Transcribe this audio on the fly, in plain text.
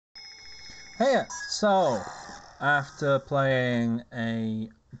Hey, so after playing a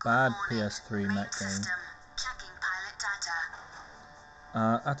bad PS3 mech game,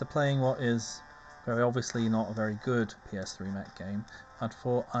 after playing what is very obviously not a very good PS3 mech game, I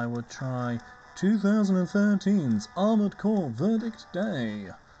thought I would try 2013's Armoured Core Verdict Day,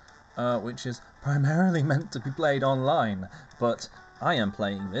 which is primarily meant to be played online, but I am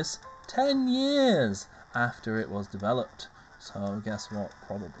playing this 10 years after it was developed. So guess what?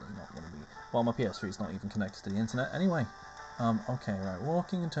 Probably not going to be. Well, my PS3 is not even connected to the internet anyway. Okay, right.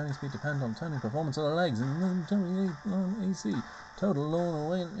 Walking and turning speed depend on turning performance of the legs and then turning AC. Total lawn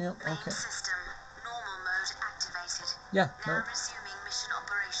away. Yep. Okay. System normal mode activated. Yeah. Now No. resuming mission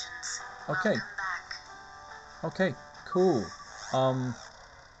operations. Okay. Welcome back. Okay. Cool.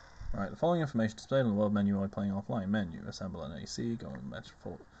 Right. The following information displayed on the world menu while playing offline. Menu. Assemble an AC. Go on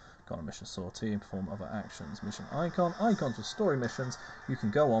a mission sortie and perform other actions. Mission icon. Icons for story missions you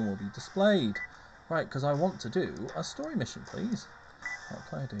can go on will be displayed. Right, because I want to do a story mission, please. Right,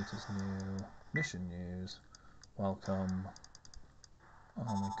 player data's new. Mission news. Welcome.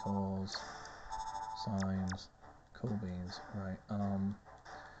 Armoured Cores. Signs. Cool beans. Right,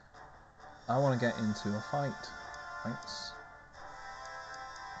 I want to get into a fight. Thanks.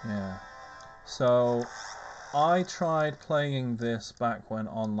 Yeah. So I tried playing this back when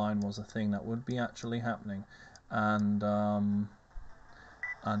online was a thing that would be actually happening, and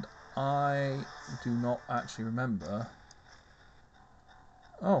I do not actually remember.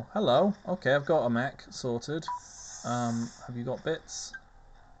 Oh, hello. Okay, I've got a mech sorted. Have you got bits?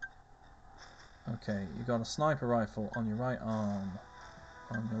 Okay, you've got a sniper rifle on your right arm.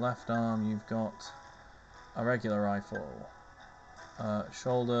 On your left arm, you've got a regular rifle.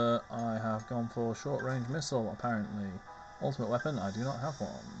 Shoulder, I have gone for short-range missile, apparently. Ultimate weapon, I do not have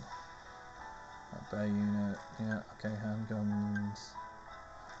one. Bay unit, yeah, okay, handguns.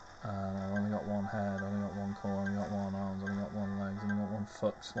 I've only got one head, only got one core, only got one arms, only got one legs, only got one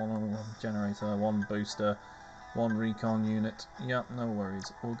foot, one generator, one booster, one recon unit. Yep, no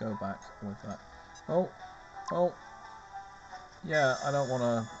worries. We'll go back with that. Oh, yeah. I don't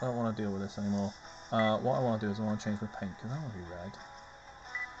wanna deal with this anymore. What I want to do is I want to change my paint because I want to be red.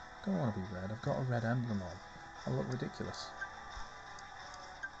 I don't want to be red. I've got a red emblem on. I look ridiculous.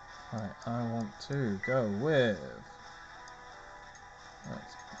 Right, I want to go with.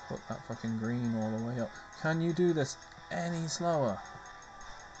 Let's put that fucking green all the way up. Can you do this any slower?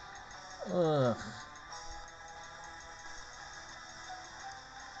 Ugh.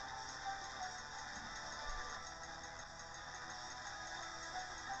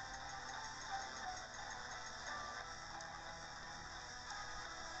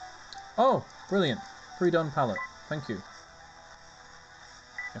 Oh, brilliant. Pre-done palette. Thank you.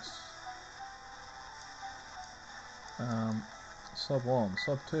 Yes. Sub 1,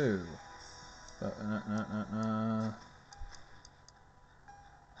 sub 2.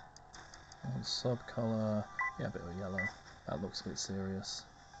 Sub colour. Yeah, a bit of yellow. That looks a bit serious.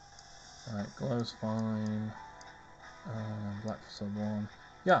 Alright, glow's fine. Black for sub 1.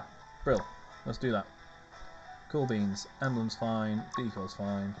 Yeah, brill. Let's do that. Cool beans. Emblem's fine. Decal's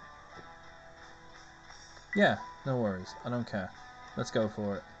fine. Yeah, no worries. I don't care. Let's go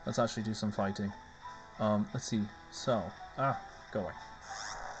for it. Let's actually do some fighting. Let's see. So, go away.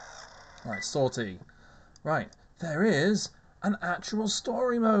 Alright, sortie. Right, there is an actual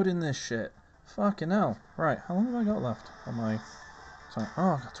story mode in this shit. Fucking hell. Right, how long have I got left on my... Sorry.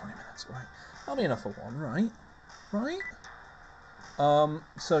 Oh, I've got 20 minutes. Right. That'll be enough for one, right? Right?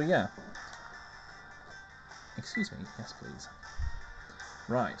 So yeah. Excuse me. Yes, please.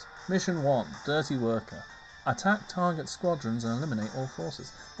 Right. Mission 1. Dirty Worker. Attack target squadrons and eliminate all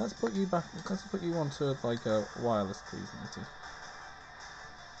forces. Let's put you back. Let's put you onto like a wireless, please, matey.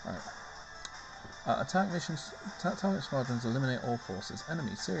 Right. Attack target squadrons, eliminate all forces.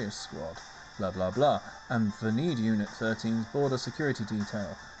 Enemy serious squad. Blah blah blah. And the need unit 13's border security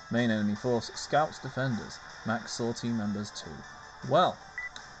detail. Main enemy force, scouts, defenders. Max sortie members 2. Well,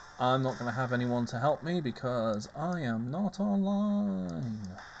 I'm not going to have anyone to help me because I am not online.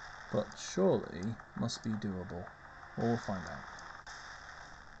 But surely must be doable. We'll find out.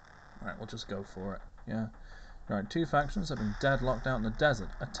 Right, we'll just go for it. Yeah. Right, 2 factions have been deadlocked out in the desert.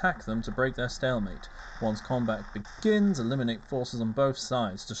 Attack them to break their stalemate. Once combat begins, eliminate forces on both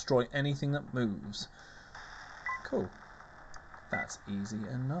sides. Destroy anything that moves. Cool. That's easy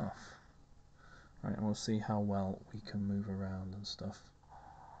enough. Right, and we'll see how well we can move around and stuff.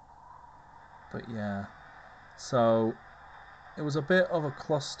 But yeah. So it was a bit of a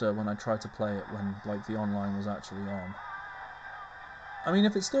cluster when I tried to play it when like the online was actually on. I mean,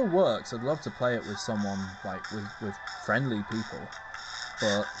 if it still works, I'd love to play it with someone, like, with friendly people,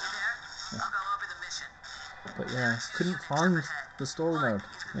 but I'll go over the mission. But yeah, couldn't find the story mode,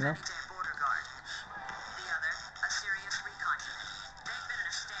 you know? Border guard. The other, a serious recon unit. They've been in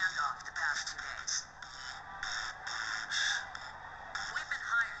a standoff the past 2 days. We've been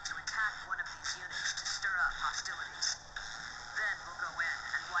hired to attack one of these units to stir up hostilities. Then we'll go in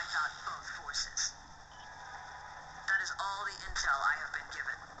and wipe out both forces. That is all the intel I have been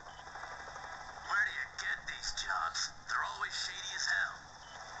given. Where do you get these jobs? They're always shady as hell.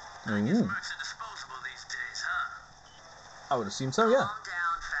 I guess mercs are disposable these days, huh? I would assume so, yeah. Calm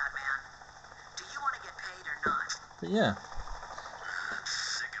down, fat man. Do you want to get paid or not? But yeah. I'm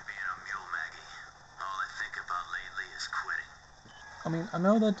sick of being a mule, Maggie. All I think about lately is quitting. I mean, I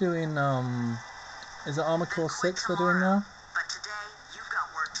know they're doing, is it Armoured Core 6 they're doing now? But today, you've got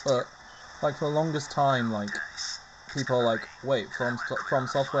work to But, like, for the longest time, like, people are like, wait, From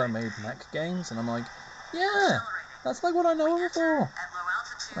Software made mech games? And I'm like, yeah, that's like what I know it for.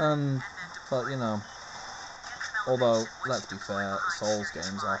 But, you know, although, let's be fair, Souls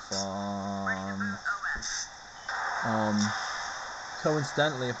games are fun.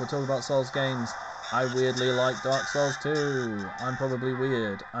 Coincidentally, if we're talking about Souls games, I weirdly like Dark Souls 2. I'm probably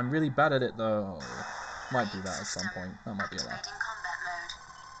weird. I'm really bad at it, though. Might do that at some point. That might be a laugh.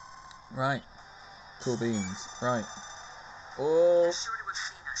 Right. Cool beans. Right. Oh. They're sure to have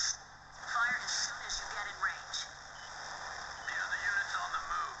seen us. Fire as soon as you get in range. The other unit's on the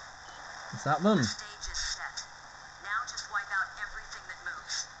move. Is that them? The stage is set. Now just wipe out everything that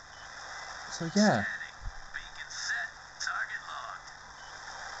moves. So yeah. Beacon set. Target logged.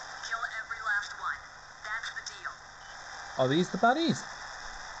 Kill every last one. That's the deal. Are these the baddies?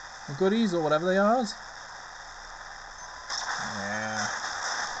 The goodies or whatever they are? Yeah.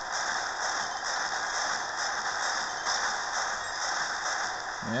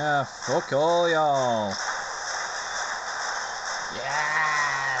 Yeah, fuck all y'all.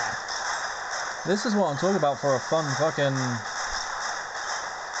 Yeah. This is what I'm talking about for a fun fucking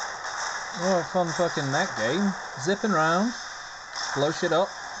mech game. Zipping around, blow shit up.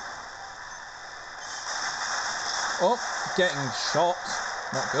 Oh, getting shot.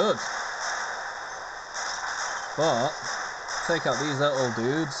 Not good. But take out these little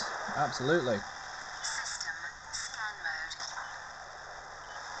dudes. Absolutely. System scan mode.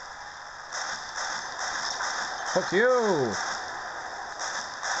 Fuck you! Enemies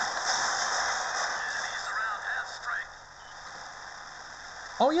around half strength.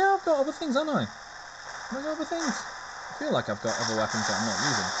 Oh yeah, I've got other things, haven't I? Have I got other things? I feel like I've got other weapons that I'm not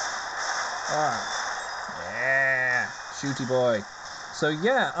using. Alright. Yeah! Shooty boy. So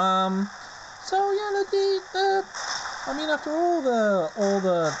yeah, I mean, after all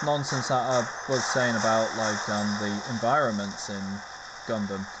the nonsense that I was saying about, like, the environments in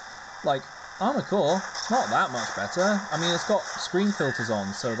Gundam, like, Armoured Core, not that much better. I mean, it's got screen filters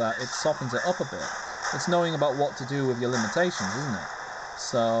on so that it softens it up a bit. It's knowing about what to do with your limitations, isn't it?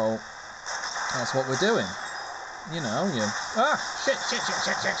 So, that's what we're doing. You know, you... Ah! Shit!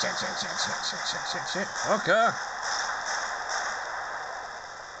 Okay!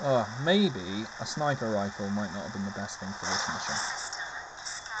 Oh, maybe a sniper rifle might not have been the best thing for this mission.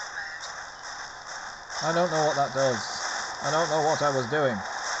 I don't know what that does. I don't know what I was doing.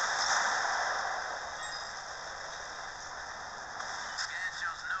 Scan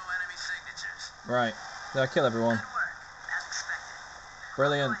shows no enemy signatures. Right. Did I kill everyone? Good work, as expected.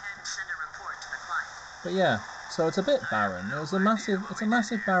 Brilliant. Go ahead and send a report to the client. But yeah, so it's a bit barren. It's a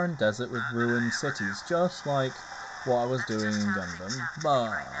massive barren desert with ruined cities, just like what I was doing in Gundam.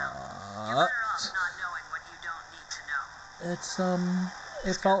 But it's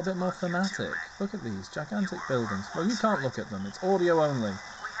it felt a bit more thematic. Look at these gigantic buildings. Well, you can't look at them. It's audio only.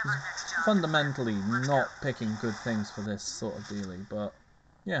 It's fundamentally not picking good things for this sort of dealie, but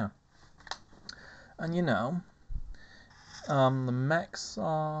yeah. And you know, the mechs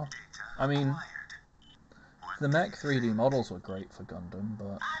are... I mean, the mech 3D models were great for Gundam, but... I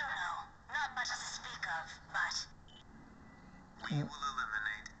don't know. Not much to speak of, but... We will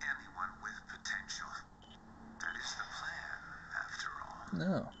eliminate anyone with potential. That is the plan, after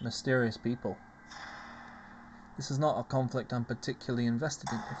all. No, mysterious people. This is not a conflict I'm particularly invested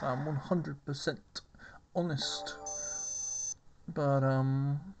in, if I'm 100% honest. But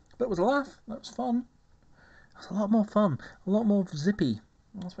it was a laugh. That was fun. It was a lot more fun. A lot more zippy.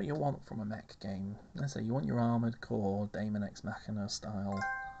 That's what you want from a mech game. I say you want your Armoured Core, Daemon X Machina style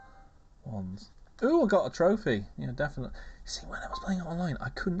ones. Ooh, I got a trophy. Yeah, definitely. See, when I was playing it online, I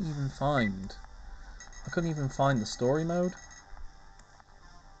couldn't even find the story mode.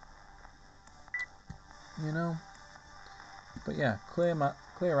 You know. But yeah, clear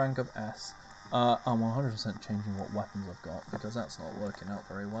rank of S. I'm 100% changing what weapons I've got because that's not working out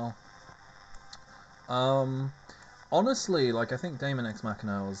very well. Honestly, like, I think Daemon X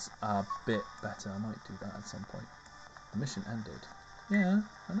Machina was a bit better. I might do that at some point. The mission ended. Yeah,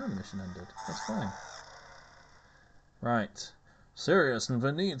 I know the mission ended. That's fine. Right. Sirius and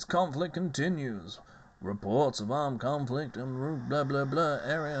Vanid's conflict continues. Reports of armed conflict and blah blah blah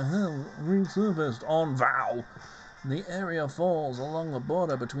area have resurfaced on Vow. The area falls along the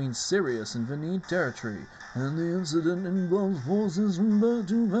border between Sirius and Vanid territory, and the incident involves forces from both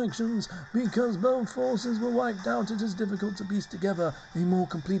two factions. Because both forces were wiped out, it is difficult to piece together a more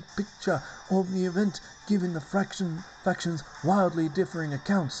complete picture of the event, given the factions' wildly differing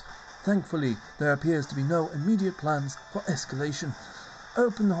accounts. Thankfully, there appears to be no immediate plans for escalation.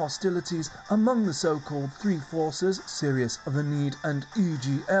 Open hostilities among the so-called three forces, Sirius, Vanid, and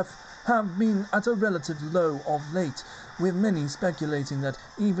EGF, have been at a relative low of late, with many speculating that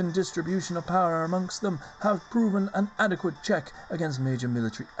even distribution of power amongst them have proven an adequate check against major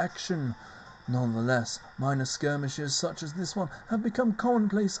military action. Nonetheless, minor skirmishes such as this one have become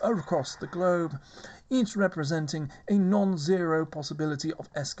commonplace across the globe, each representing a non-zero possibility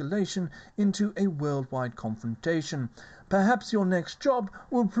of escalation into a worldwide confrontation. Perhaps your next job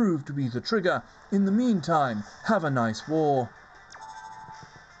will prove to be the trigger. In the meantime, have a nice war.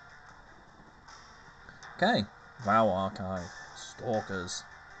 Okay, Vow Archive, Stalkers.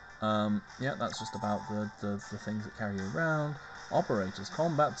 Yeah, that's just about the things that carry you around. Operators,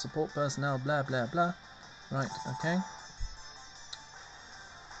 combat, support personnel, blah blah blah. Right, okay.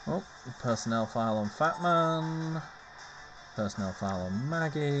 Oh, personnel file on Fatman. Personnel file on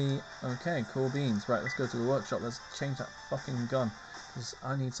Maggie. Okay, cool beans. Right, let's go to the workshop. Let's change that fucking gun. Because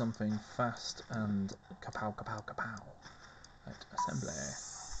I need something fast and kapow, kapow, kapow. Right, assembly.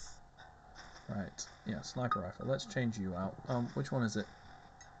 Right, yeah, sniper rifle. Let's change you out. Which one is it?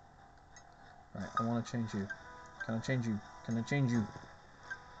 Right, I want to change you. Can I change you? Can I change you?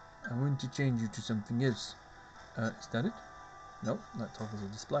 I want to change you to something else. Is that it? Nope, that toggles a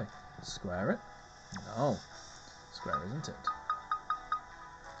display. Square it? No. Square isn't it?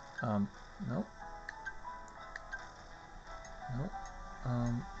 Nope. Nope.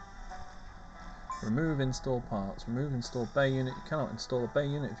 Remove install parts. Remove install bay unit. You cannot install a bay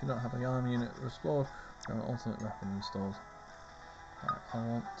unit if you don't have an arm unit restored or an alternate weapon installed. Right, I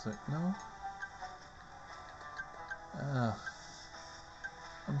want to... No?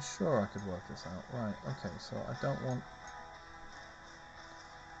 I'm sure I could work this out. Right, okay, so I don't want...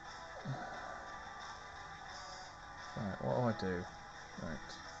 Right, what do I do? Right.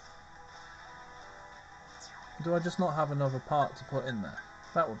 Do I just not have another part to put in there?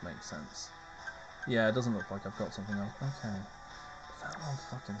 That would make sense. Yeah, it doesn't look like I've got something else. Okay. That one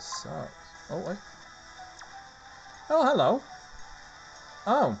fucking sucks. Oh, wait. Oh, hello.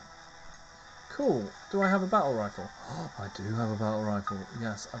 Oh. Cool. Do I have a battle rifle? Oh, I do have a battle rifle.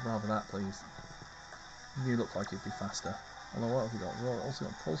 Yes, I'd rather that, please. You look like you'd be faster. Although, what have we got? We've also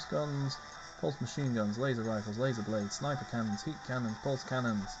got pulse guns, pulse machine guns, laser rifles, laser blades, sniper cannons, heat cannons, pulse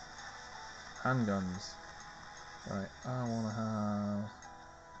cannons, handguns. Right, I want to have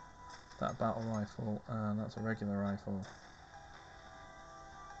that battle rifle, and that's a regular rifle.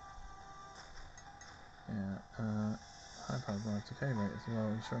 Yeah, high-powered rifle, decay rate as well,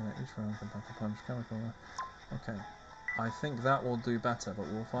 ensuring that each round can pack a punch chemical. Okay, I think that will do better, but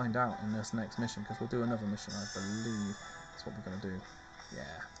we'll find out in this next mission, because we'll do another mission, I believe. That's what we're going to do.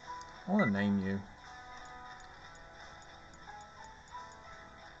 Yeah. I want to name you.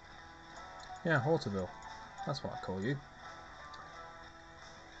 Yeah, Horterville. That's what I call you.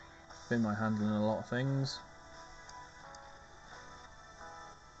 Been my handling a lot of things.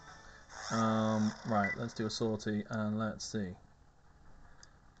 Right, let's do a sortie and let's see.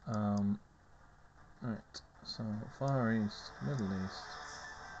 Right, so Far East, Middle East,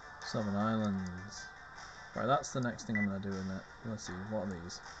 Southern Islands. Right, that's the next thing I'm going to do in it. Let's see, what are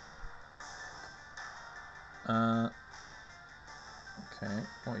these? Okay,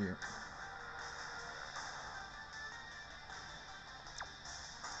 what are you?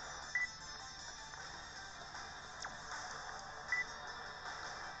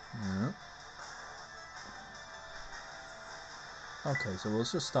 Yeah. Okay, so we'll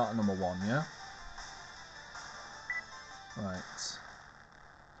just start at number 1, yeah? Right.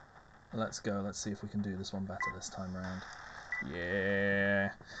 Let's go, let's see if we can do this one better this time around.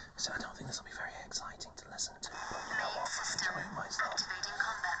 Yeah. So I don't think this will be very exciting to listen to, but you know what, I'm enjoying myself.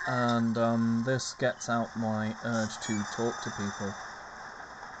 And this gets out my urge to talk to people.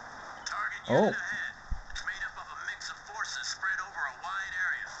 Oh. It's made up of a mix of forces spread over a wide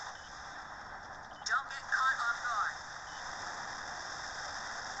area. Don't get caught off guard.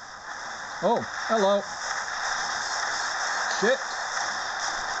 Oh, hello. Shit.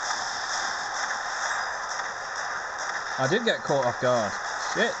 I did get caught off guard.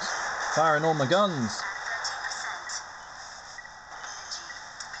 Shit. Firing all my guns. 13%. Energy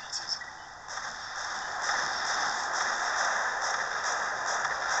depleted.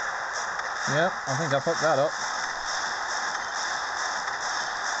 Yep, I think I fucked that up. You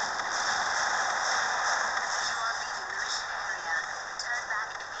are leaving the mission area. Return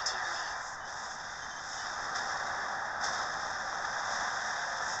back immediately.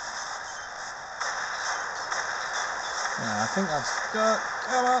 Yeah, I think that's good.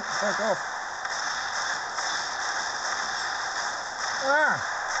 Come on, fuck off. Ah!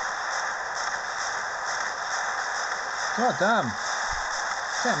 God damn.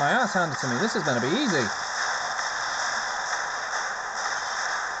 Get my ass handed to me. This is going to be easy.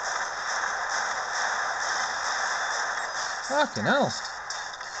 Fucking hell.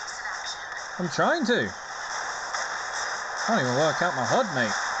 Evasive action. I'm trying to. Can't even work out my HUD,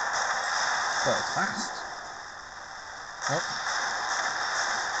 mate. But it's fast. Oh,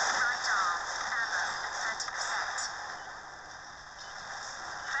 Right arm. Ammo at 30%.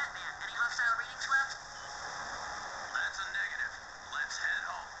 Batman, any hostile readings left? That's a negative. Let's head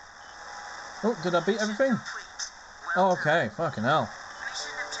home. oh, did I beat everything? Complete. Oh, Well okay, fucking hell. done.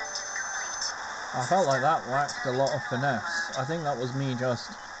 Mission objective complete. I felt like that lacked a lot of finesse. I think that was me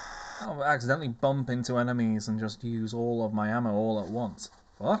just accidentally bump into enemies and just use all of my ammo all at once.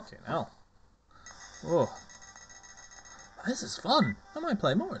 Fucking hell. Oh. This is fun. I might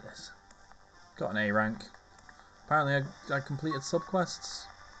play more of this. Got an A rank. Apparently I completed subquests.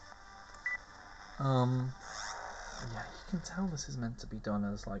 Yeah, you can tell this is meant to be done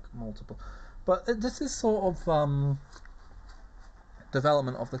as like multiple. But this is sort of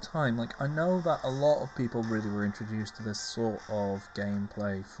development of the time. Like, I know that a lot of people really were introduced to this sort of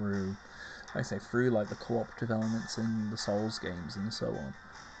gameplay through, like I say, through like the cooperative elements in the Souls games and so on.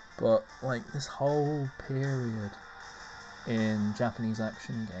 But like this whole period in Japanese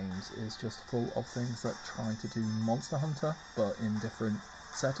action games is just full of things that try to do Monster Hunter, but in different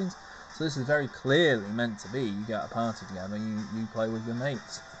settings. So this is very clearly meant to be, you get a party together, you play with your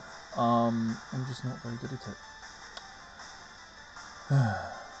mates. I'm just not very good at it.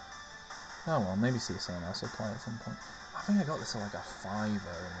 Oh well, maybe see if someone else will play at some point. I think I got this at like a $5 in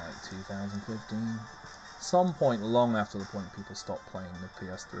like 2015. Some point long after the point people stopped playing the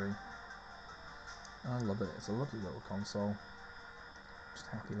PS3. I love it, it's a lovely little console. Just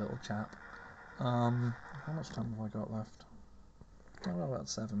happy little chap. How much time have I got left? I've got about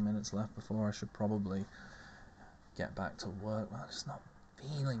 7 minutes left before I should probably get back to work. I'm just not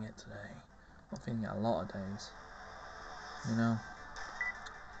feeling it today. Not feeling it a lot of days. You know?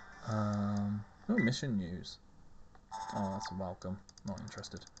 Oh, mission news. Oh, that's welcome. Not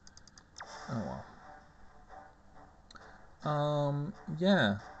interested. Oh well.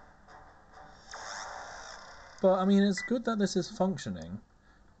 Yeah. But, I mean, it's good that this is functioning.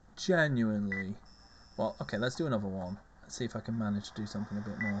 Genuinely. Well, okay, let's do another one. Let's see if I can manage to do something a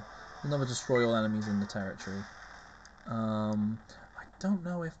bit more. Another destroy all enemies in the territory. I don't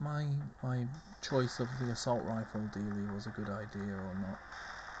know if my choice of the assault rifle dealie was a good idea or not.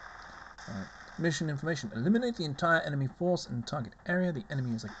 Right. Mission information. Eliminate the entire enemy force in the target area. The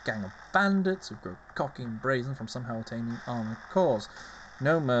enemy is a gang of bandits who grow cocky and brazen from somehow attaining armored cores.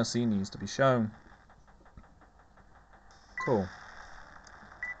 No mercy needs to be shown. Cool.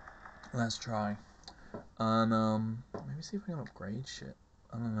 Let's try. And maybe see if we can upgrade shit.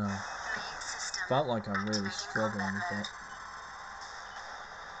 I don't know. Felt like I'm really struggling with it.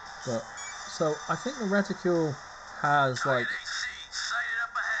 But so I think the reticule has like.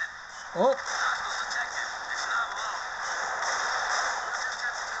 Oh.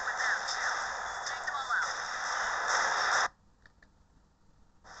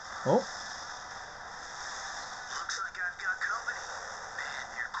 Oh. Looks like I've got company. Man,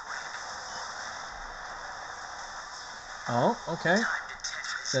 you're quick. Oh, okay.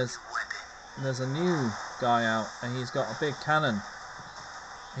 There's a new guy out, and he's got a big cannon.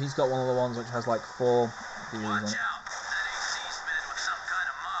 He's got one of the ones which has like 4 theories on it. Watch out. That AC's fitted with some kind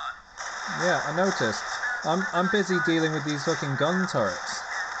of mod. Yeah, I noticed. I'm busy dealing with these fucking gun turrets.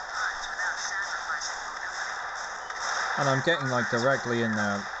 And I'm getting like directly in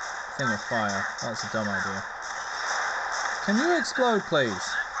their thing of fire. That's a dumb idea. Can you explode,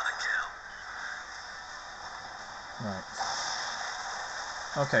 please? Right.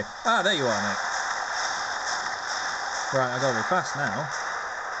 Okay. Ah, there you are, mate. Right, I gotta be fast now.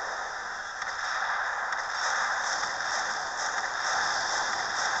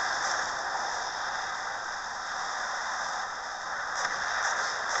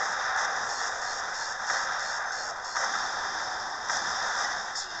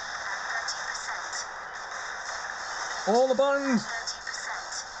 All the buttons!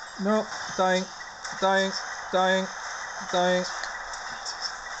 30%. No, dying, dying, dying, dying.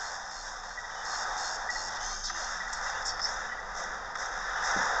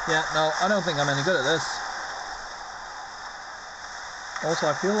 Yeah, no, I don't think I'm any good at this. Also,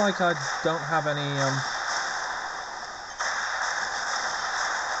 I feel like I don't have any, You seem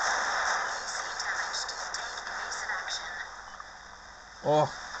damaged. Take evasive action. Oh,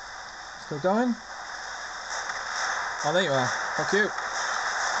 still going? Oh, there you are. Fuck you.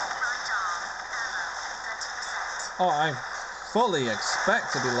 Right arm, ammo, 30%. Oh, I fully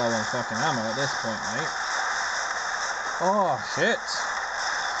expect to be low on fucking ammo at this point, mate. Oh, shit.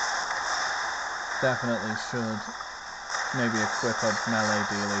 Definitely should maybe equip a melee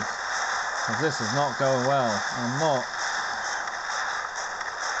dealie. Because this is not going well. I'm not.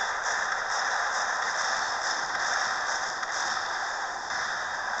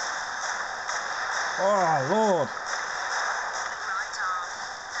 Oh, Lord. Right arm,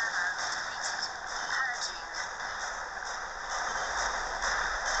 ammo depleted. Purging.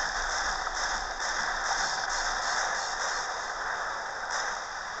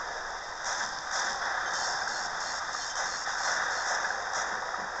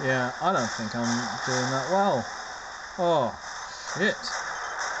 Yeah, I don't think I'm doing that well. Oh, shit.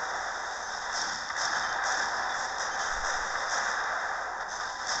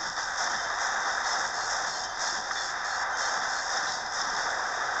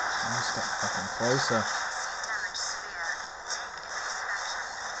 I just got fucking closer. You seem damaged severe. Take evasive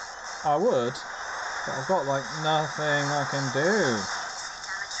action. I would, but I've got like nothing I can do. You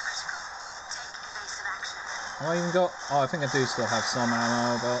see damage critical. Take evasive action. Have I even got... Oh, I think I do still have some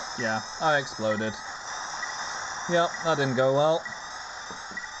ammo, but yeah, I exploded. Yep, that didn't go well.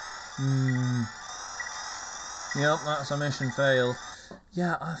 Yep, that's a mission failed.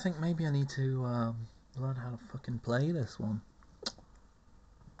 Yeah, I think maybe I need to learn how to fucking play this one.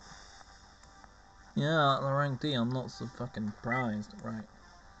 Yeah, the rank D, I'm not so fucking prized. Right,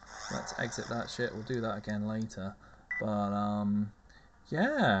 let's exit that shit. We'll do that again later. But,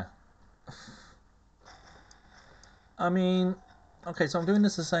 yeah. I mean, okay, so I'm doing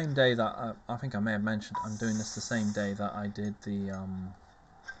this the same day that, I think I may have mentioned, I'm doing this the same day that I did the,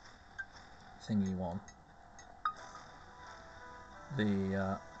 thingy one. The,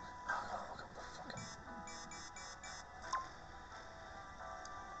 oh god, look at the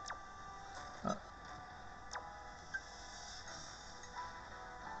fucking...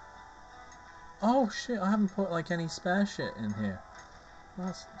 Oh shit, I haven't put like any spare shit in here.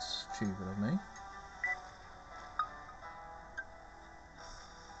 That's stupid of me.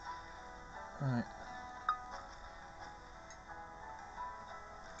 Right.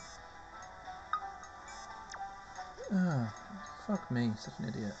 Ah, fuck me, such an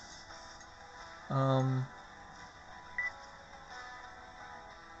idiot. Alright,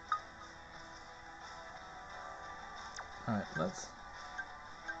 let's...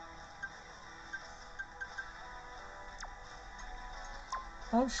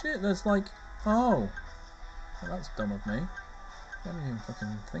 Oh shit, there's like... Oh! Well, that's dumb of me. I didn't even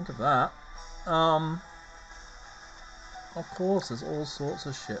fucking think of that. Of course, there's all sorts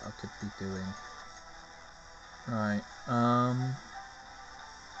of shit I could be doing. Right,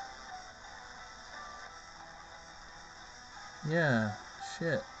 yeah,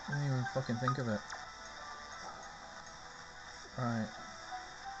 shit. I didn't even fucking think of it. Right.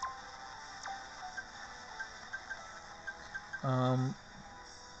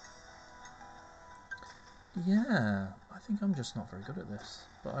 Yeah, I think I'm just not very good at this.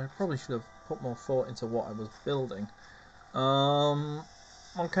 But I probably should have put more thought into what I was building.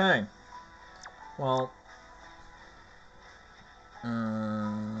 Okay. Well,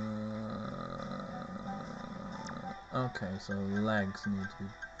 okay, so legs need to be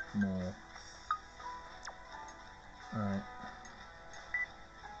more. Alright.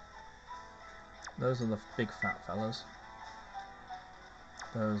 Those are the big fat fellas.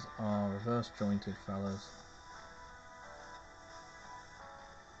 Those are reverse jointed fellas.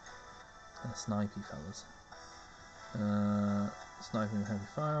 And snipey fellas. Sniping with heavy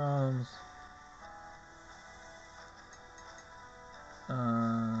firearms.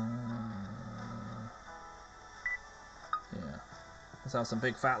 Yeah. Let's have some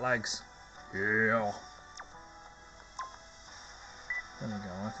big fat legs. Yeah. There we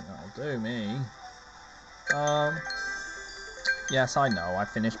go, I think that'll do me. Yes, I know, I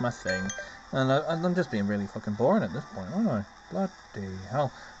finished my thing. And I'm just being really fucking boring at this point, aren't I? Bloody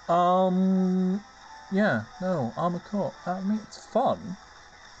hell. Yeah, no, Armoured Core. I mean, it's fun.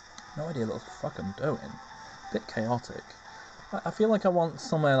 No idea what the fuck I'm doing. Bit chaotic. I feel like I want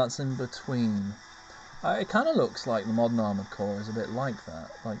somewhere that's in between. It kind of looks like the modern Armoured Core is a bit like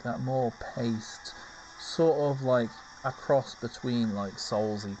that more paced, sort of like a cross between like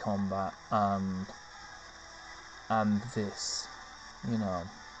Soulsy combat and this, you know.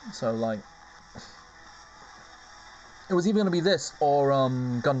 So like, it was either going to be this or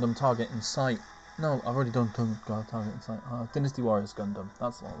Gundam Target in Sight. No, I've already done Gundam Target in Sight. Dynasty Warriors Gundam.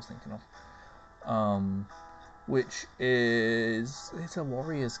 That's what I was thinking of. Which is, it's a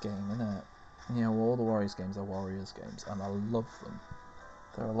Warriors game, isn't it? You know, all the Warriors games are Warriors games, and I love them.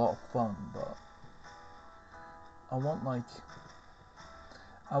 They're a lot of fun, but I want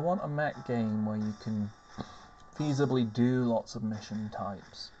a mech game where you can feasibly do lots of mission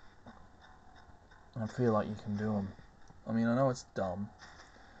types. I feel like you can do them. I mean, I know it's dumb,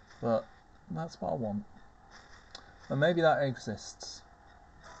 but that's what I want. And maybe that exists,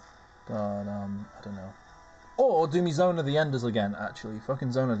 but I don't know. Or do me Zone of the Enders again, actually.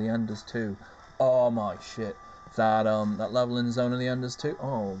 Fucking Zone of the Enders 2. Oh my shit. That level in Zone of the Enders 2.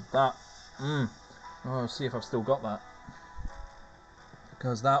 Oh, that. Oh, I'll see if I've still got that.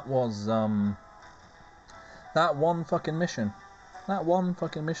 Because that was, that one fucking mission. That one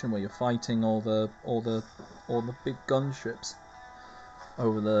fucking mission where you're fighting all the big gunships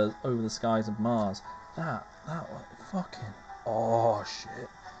over the skies of Mars. That was fucking. Oh shit.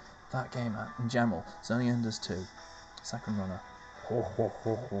 That game in general, Zone of the Enders 2, second runner.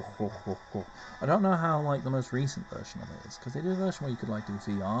 I don't know how like the most recent version of it is, because they did a version where you could like do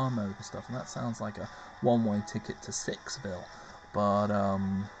VR mode and stuff, and that sounds like a one-way ticket to Sixville. But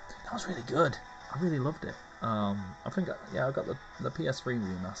that was really good. I really loved it. I think I got the PS3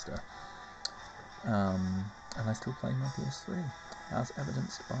 remaster, and I still play my PS3, as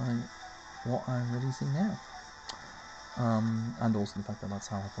evidenced by what I'm releasing now. And also the fact that that's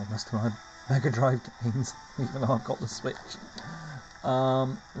how I play most of my Mega Drive games, even though I've got the Switch.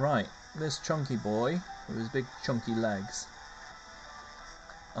 Right, this chunky boy with his big chunky legs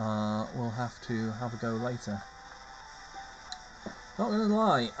will have to have a go later. Not gonna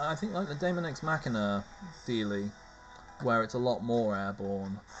lie, I think like the Daemon X Machina dealie, where it's a lot more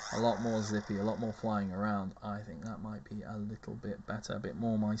airborne, a lot more zippy, a lot more flying around, I think that might be a little bit better, a bit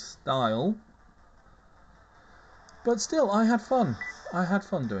more my style. But still, I had fun. I had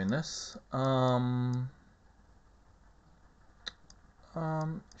fun doing this. Shit,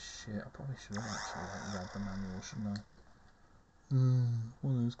 I probably should have actually like, read the manual, shouldn't I?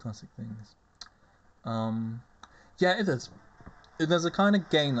 One of those classic things. Yeah, it is. If there's a kind of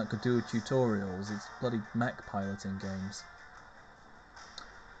game that could do tutorials, it's bloody mech piloting games.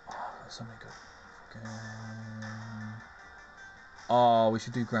 Oh, there's so many good. Oh, we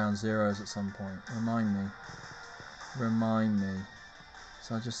should do Ground Zeroes at some point. Remind me.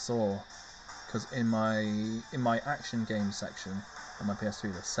 So I just saw, because in my action games section on my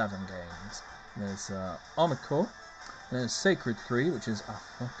PS3 there's 7 games. There's Armoured Core, there's Sacred 3, which is a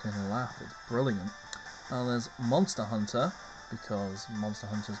fucking laugh, it's brilliant. There's Monster Hunter, because Monster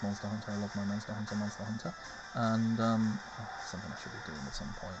Hunter, I love my Monster Hunter. And something I should be doing at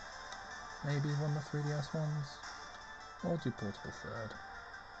some point. Maybe one of the 3DS ones, or do Portable Third.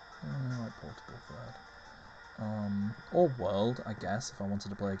 I like Portable Third. Or World, I guess, if I wanted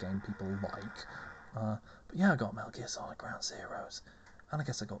to play a game people like. But yeah, I got Metal Gear Solid Ground Zeroes. And I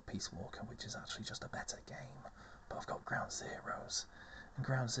guess I got Peace Walker, which is actually just a better game. But I've got Ground Zeroes. And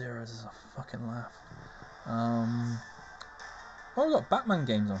Ground Zeroes is a fucking laugh. Oh, I've got Batman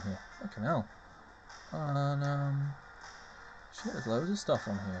games on here. Fucking hell. And, shit, there's loads of stuff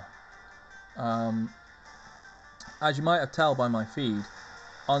on here. As you might have tell by my feed,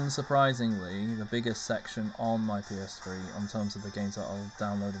 unsurprisingly, the biggest section on my PS3, in terms of the games that I've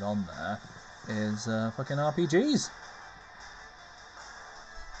downloaded on there, is fucking RPGs.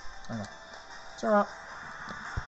 Hang on. It's alright.